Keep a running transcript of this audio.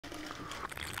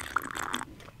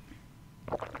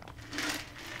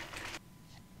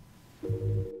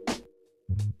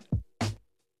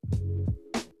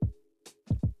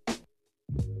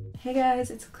Hey guys,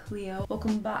 it's Cleo.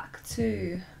 Welcome back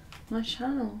to my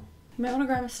channel. You might want to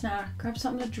grab a snack, grab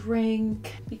something to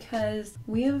drink, because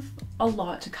we have a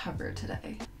lot to cover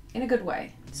today. In a good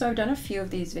way. So I've done a few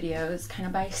of these videos kind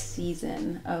of by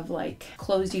season of like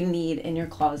clothes you need in your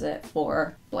closet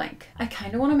for blank. I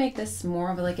kind of want to make this more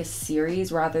of like a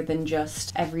series rather than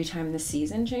just every time the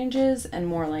season changes, and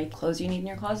more like clothes you need in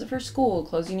your closet for school,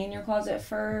 clothes you need in your closet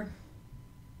for...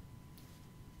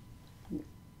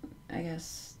 I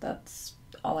guess that's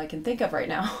all I can think of right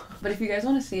now. But if you guys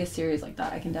want to see a series like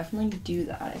that, I can definitely do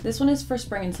that. This one is for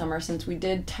spring and summer, since we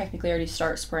did technically already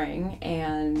start spring,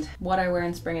 and what I wear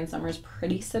in spring and summer is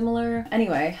pretty similar.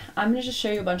 Anyway, I'm gonna just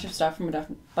show you a bunch of stuff from a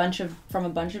bunch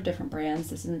of different brands.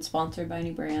 This isn't sponsored by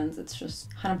any brands, it's just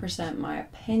 100% my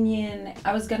opinion.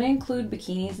 I was gonna include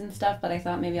bikinis and stuff, but I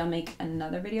thought maybe I'll make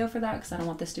another video for that because I don't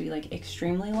want this to be like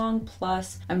extremely long.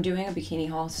 Plus I'm doing a bikini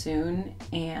haul soon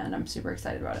and I'm super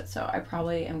excited about it, so I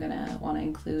probably am gonna want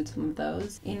to include some of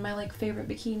those in my like favorite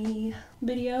bikini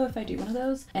video if I do one of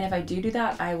those. And if I do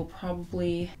that, I will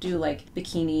probably do like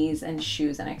bikinis and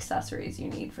shoes and accessories you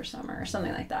need for summer or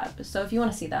something like that. So if you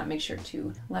want to see that, make sure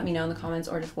to let me know in the comments,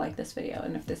 or just like this video,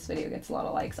 and if this video gets a lot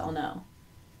of likes, I'll know.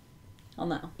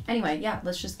 Anyway, yeah,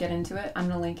 let's just get into it. I'm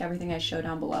gonna link everything I show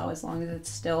down below as long as it's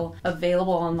still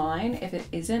available online. If it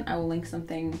isn't, I will link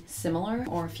something similar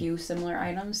or a few similar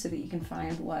items so that you can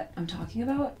find what I'm talking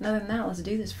about. And other than that, let's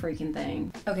do this freaking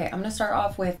thing. Okay, I'm gonna start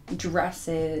off with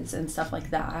dresses and stuff like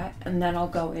that, and then I'll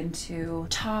go into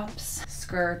tops,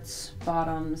 skirts,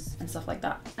 bottoms, and stuff like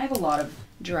that. I have a lot of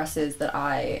dresses that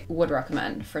I would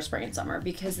recommend for spring and summer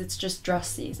because it's just dress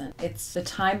season. It's the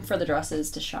time for the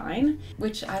dresses to shine,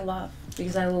 which I love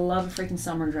because I love a freaking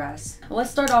summer dress. Well,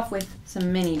 let's start off with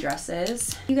some mini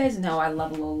dresses. You guys know I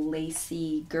love a little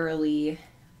lacy, girly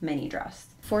mini dress.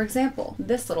 For example,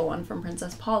 this little one from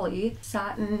Princess Polly,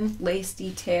 satin, lace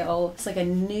detail. It's like a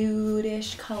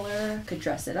nude-ish color. Could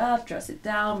dress it up, dress it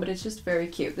down, but it's just very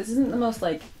cute. This isn't the most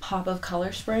like pop of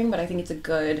color spring, but I think it's a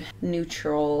good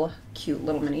neutral, cute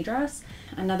little mini dress.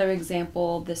 Another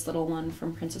example, this little one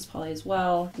from Princess Polly as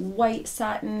well. White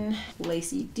satin,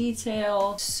 lacy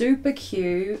detail, super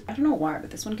cute. I don't know why, but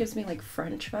this one gives me like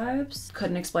French vibes.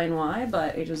 Couldn't explain why,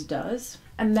 but it just does.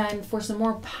 And then for some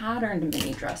more patterned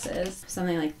mini dresses,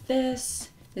 something like this.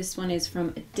 This one is from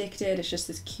Addicted. It's just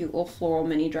this cute little floral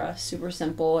mini dress, super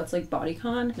simple. It's like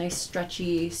bodycon, nice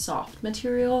stretchy, soft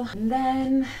material. And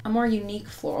then a more unique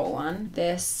floral one.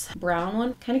 This brown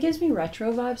one kind of gives me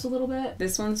retro vibes a little bit.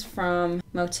 This one's from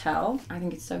Motel. I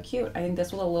think it's so cute. I think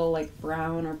this with a little like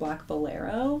brown or black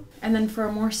bolero. And then for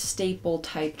a more staple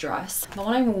type dress, the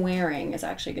one I'm wearing is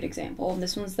actually a good example.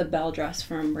 This one's the Belle dress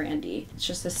from Brandy. It's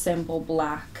just a simple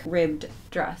black ribbed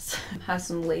dress. It has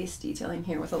some lace detailing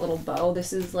here with a little bow.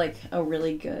 This is like a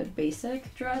really good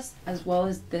basic dress, as well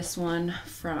as this one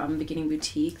from Beginning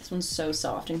Boutique. This one's so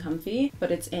soft and comfy,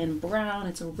 but it's in brown.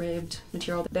 It's a ribbed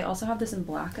material. They also have this in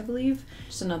black, I believe.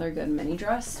 Just another good mini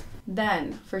dress.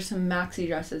 Then for some maxi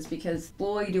dresses, because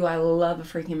boy do I love a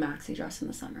freaking maxi dress in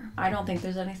the summer. I don't think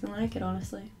there's anything like it,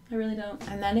 honestly. I really don't.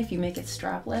 And then if you make it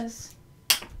strapless,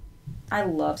 I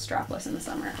love strapless in the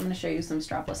summer. I'm gonna show you some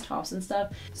strapless tops and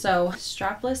stuff. So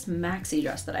strapless maxi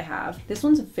dress that I have. This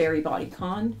one's very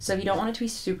bodycon. So if you don't want it to be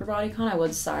super bodycon, I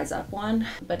would size up one,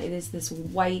 but it is this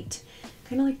white,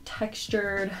 kind of like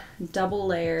textured, double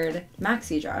layered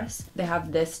maxi dress. They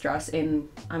have this dress in,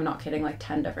 I'm not kidding, like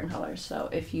 10 different colors. So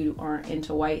if you aren't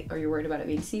into white or you're worried about it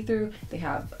being see-through, they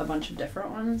have a bunch of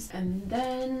different ones. And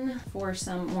then for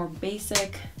some more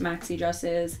basic maxi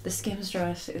dresses, the Skims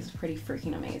dress is pretty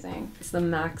freaking amazing. It's the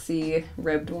maxi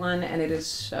ribbed one, and it is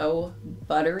so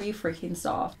buttery freaking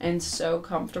soft and so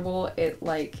comfortable. It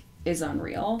like is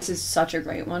unreal. This is such a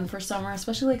great one for summer,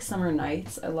 especially like summer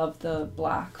nights. I love the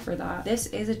black for that. This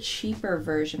is a cheaper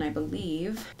version, I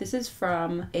believe. This is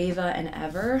from Ava and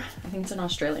Ever. I think it's an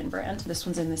Australian brand. This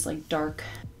one's in this like dark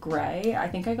gray. I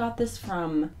think I got this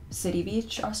from City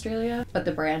Beach, Australia, but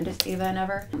the brand is Ava and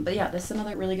Ever. But yeah, this is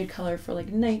another really good color for like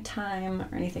nighttime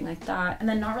or anything like that. And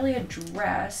then not really a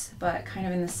dress, but kind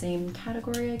of in the same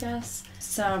category, I guess.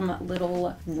 Some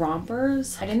little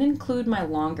rompers. I didn't include my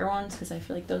longer ones because I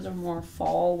feel like those are more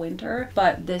fall, winter,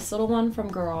 but this little one from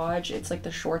Garage, it's like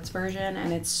the shorts version,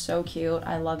 and it's so cute.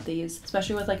 I love these,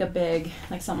 especially with like a big,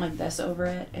 like something like this over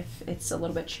it if it's a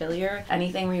little bit chillier.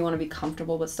 Anything where you want to be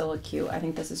comfortable but still look cute, I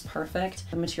think this is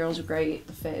perfect. The materials are great,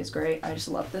 the fit is great. I just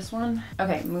love this one.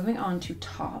 Okay, moving on to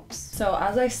tops. So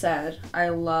as I said, I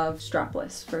love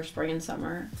strapless for spring and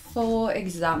summer. For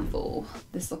example,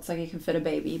 this looks like it can fit a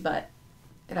baby, but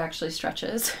it actually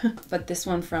stretches. But this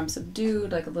one from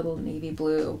Subdued, like a little navy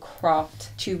blue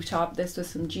cropped tube top, this with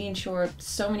some jean shorts.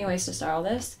 So many ways to style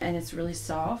this, and it's really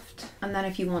soft. And then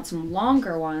if you want some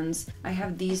longer ones, I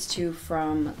have these two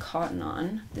from Cotton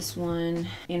On. This one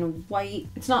in white,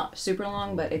 it's not super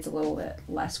long, but it's a little bit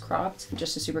less cropped,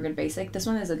 just a super good basic. This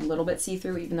one is a little bit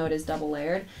see-through, even though it is double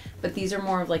layered, but these are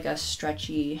more of like a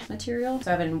stretchy material.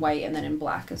 So I have it in white and then in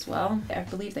black as well. I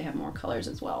believe they have more colors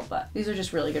as well, but these are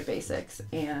just really good basics,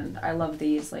 and I love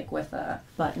these like with a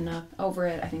button up over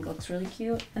it. I think it looks really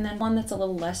cute. And then one that's a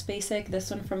little less basic,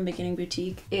 this one from Beginning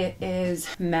Boutique. It is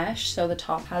mesh, so the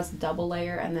top has double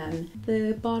layer and then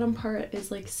the bottom part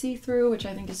is like see-through, which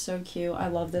I think is so cute. I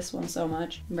love this one so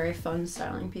much. Very fun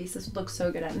styling piece. This looks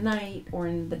so good at night or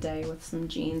in the day with some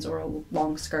jeans or a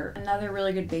long skirt. Another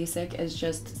really good basic is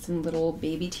just some little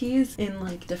baby tees in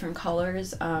like different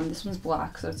colors. This one's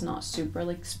black, so it's not super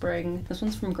like spring. This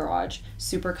one's from Garage.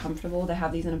 Super comfortable. They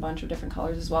have these in a bunch of different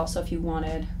colors as well, so if you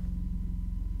wanted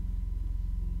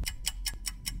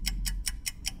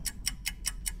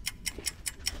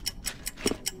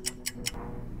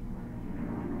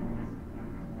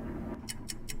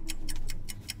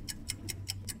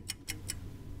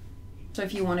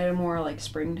a more like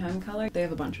springtime color, they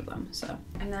have a bunch of them. So,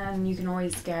 and then you can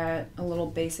always get a little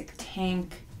basic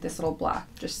tank, this little black,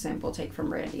 just sample take from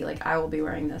Brandy. Like I will be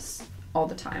wearing this all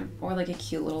the time. Or like a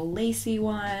cute little lacy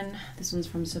one. This one's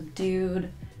from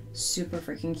Subdued. Super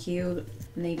freaking cute.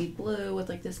 Navy blue with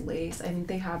like this lace. I think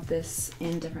they have this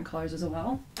in different colors as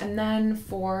well. And then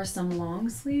for some long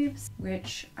sleeves,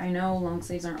 which I know long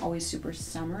sleeves aren't always super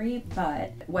summery,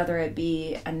 but whether it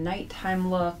be a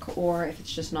nighttime look or if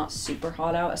it's just not super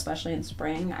hot out, especially in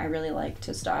spring, I really like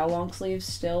to style long sleeves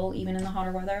still, even in the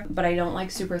hotter weather, but I don't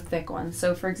like super thick ones.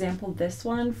 So for example, this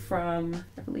one from,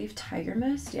 I believe Tiger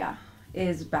Mist, yeah,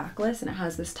 is backless and it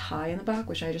has this tie in the back,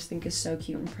 which I just think is so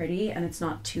cute and pretty, and it's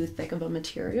not too thick of a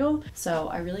material. So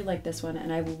I really like this one,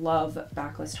 and I love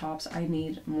backless tops. I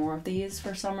need more of these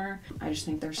for summer. I just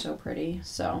think they're so pretty.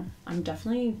 So I'm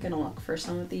definitely gonna look for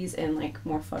some of these in like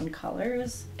more fun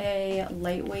colors. A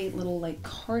lightweight little like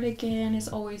cardigan is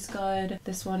always good.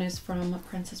 This one is from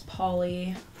Princess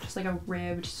Polly, just like a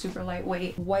ribbed, super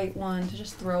lightweight white one to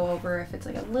just throw over if it's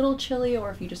like a little chilly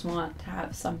or if you just want to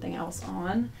have something else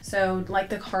on. So like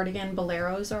the cardigan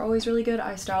boleros are always really good.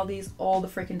 I style these all the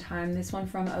freaking time. This one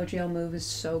from OGL Move is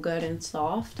so good and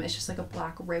soft. It's just like a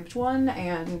black ribbed one,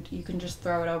 and you can just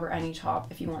throw it over any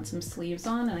top if you want some sleeves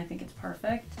on, and I think it's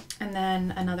perfect. And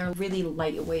then another really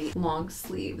lightweight long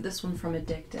sleeve, this one from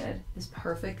Addicted, is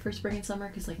perfect for spring and summer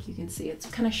because like you can see it's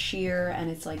kind of sheer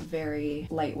and it's like very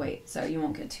lightweight, so you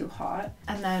won't get too hot.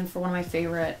 And then for one of my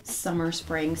favorite summer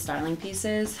spring styling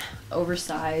pieces,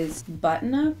 oversized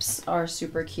button-ups are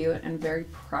super cute and very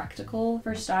practical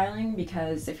for styling,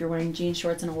 because if you're wearing jean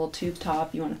shorts and a little tube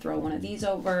top, you want to throw one of these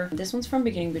over. This one's from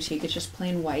Beginning Boutique. It's just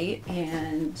plain white,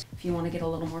 and if you want to get a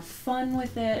little more fun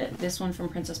with it, this one from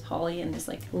Princess Polly in this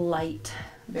like light,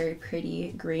 very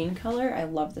pretty green color. I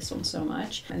love this one so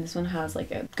much, and this one has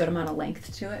like a good amount of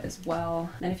length to it as well.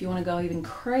 And if you want to go even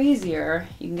crazier,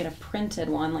 you can get a printed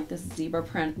one, like this zebra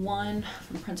print one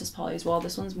from Princess Polly as well.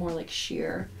 This one's more like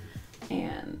sheer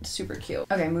and super cute.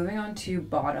 Okay, moving on to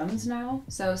bottoms now.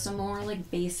 So some more like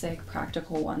basic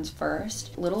practical ones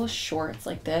first. Little shorts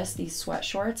like this, these sweat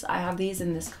shorts. I have these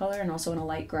in this color and also in a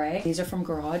light gray. These are from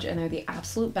Garage and they're the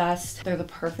absolute best. They're the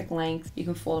perfect length. You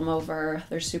can fold them over.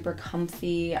 They're super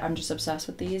comfy. I'm just obsessed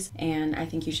with these, and I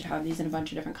think you should have these in a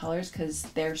bunch of different colors because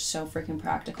they're so freaking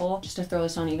practical. Just to throw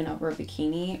this on even over a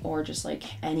bikini or just like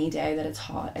any day that it's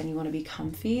hot and you want to be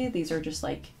comfy. These are just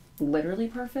like literally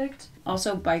perfect.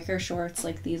 Also biker shorts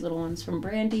like these little ones from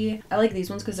Brandy. I like these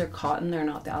ones because they're cotton, they're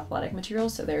not the athletic material,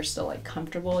 so they're still like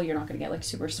comfortable. You're not gonna get like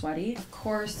super sweaty. Of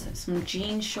course, some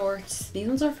jean shorts. These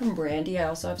ones are from Brandy. I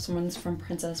also have some ones from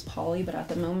Princess Polly, but at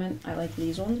the moment I like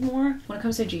these ones more. When it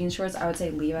comes to jean shorts, I would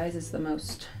say Levi's is the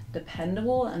most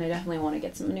dependable, and I definitely want to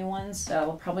get some new ones,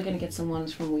 so probably gonna get some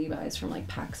ones from Levi's from like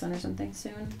PacSun or something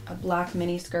soon. A black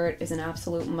mini skirt is an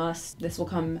absolute must. This will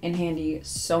come in handy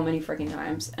so many freaking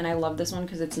times, and I love this one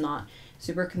because it's not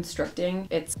super constricting.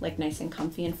 It's like nice and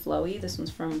comfy and flowy. This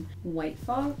one's from White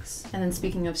Fox. And then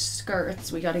speaking of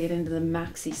skirts, we got to get into the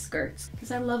maxi skirts because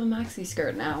I love a maxi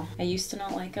skirt now. I used to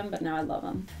not like them, but now I love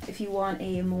them. If you want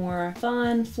a more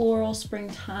fun floral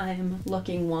springtime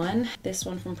looking one, this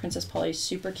one from Princess Polly is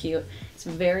super cute. It's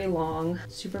very long,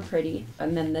 super pretty.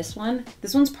 And then this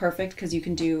one's perfect because you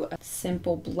can do a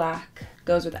simple black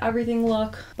goes with everything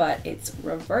look, but it's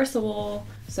reversible.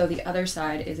 So the other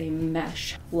side is a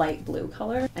mesh light blue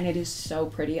color, and it is so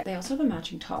pretty. They also have a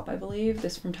matching top, I believe,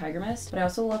 this from Tiger Mist, but I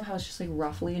also love how it's just like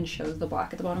ruffly and shows the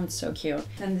black at the bottom. It's so cute.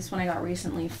 And this one I got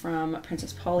recently from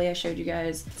Princess Polly, I showed you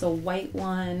guys. It's a white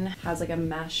one, has like a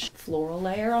mesh floral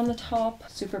layer on the top,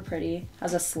 super pretty.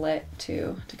 Has a slit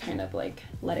too to kind of like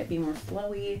let it be more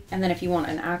flowy. And then if you want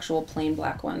an actual plain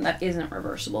black one that isn't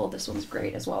reversible, this one's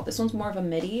great as well. This one's more of a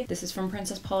midi. This is from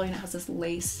Princess Polly, and it has this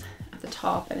lace at the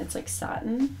top, and it's like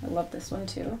satin. I love this one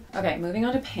too. Okay, moving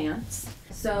on to pants.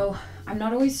 So I'm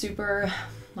not always super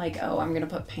like, oh, I'm gonna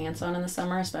put pants on in the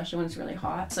summer, especially when it's really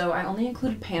hot. So I only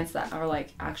included pants that are like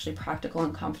actually practical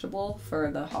and comfortable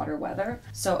for the hotter weather.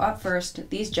 So up first,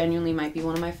 these genuinely might be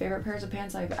one of my favorite pairs of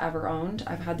pants I've ever owned.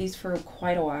 I've had these for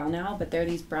quite a while now, but they're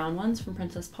these brown ones from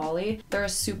Princess Polly. They're a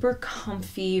super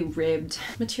comfy ribbed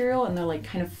material, and they're like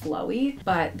kind of flowy,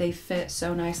 but they fit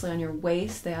so nicely on your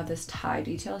waist. They have this tie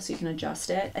detail so you can adjust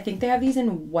it. I think they have these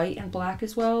in white and black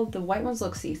as well. The white ones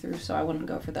look see-through, so I wouldn't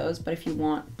go for those, but if you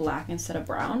want black instead of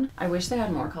brown, I wish they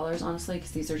had more colors, honestly,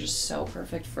 because these are just so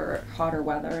perfect for hotter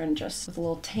weather, and just with a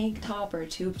little tank top or a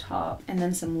tube top. And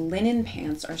then some linen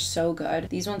pants are so good.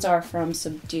 These ones are from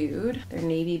Subdued. They're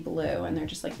navy blue, and they're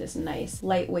just like this nice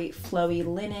lightweight flowy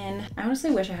linen. I honestly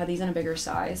wish I had these in a bigger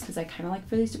size, because I kind of like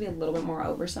for these to be a little bit more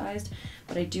oversized,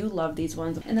 but I do love these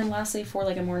ones. And then lastly, for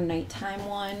like a more nighttime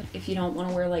one, if you don't want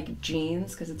to wear like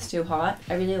jeans because it's too hot,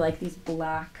 I really like these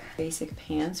black basic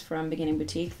pants from Beginning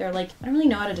Boutique. They're like, I don't really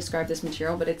know how to describe this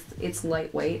material, but it's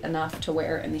lightweight enough to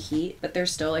wear in the heat, but they're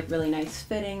still like really nice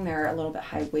fitting. They're a little bit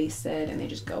high-waisted, and they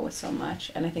just go with so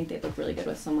much, and I think they look really good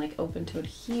with some like open-toed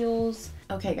heels.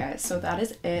 Okay guys, so that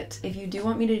is it. If you do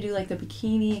want me to do like the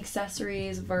bikini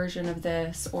accessories version of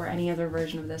this or any other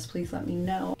version of this, please let me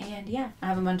know. And yeah, I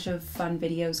have a bunch of fun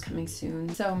videos coming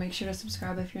soon, so make sure to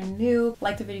subscribe if you're new,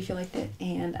 like the video if you liked it,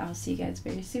 and I'll see you guys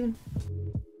very soon.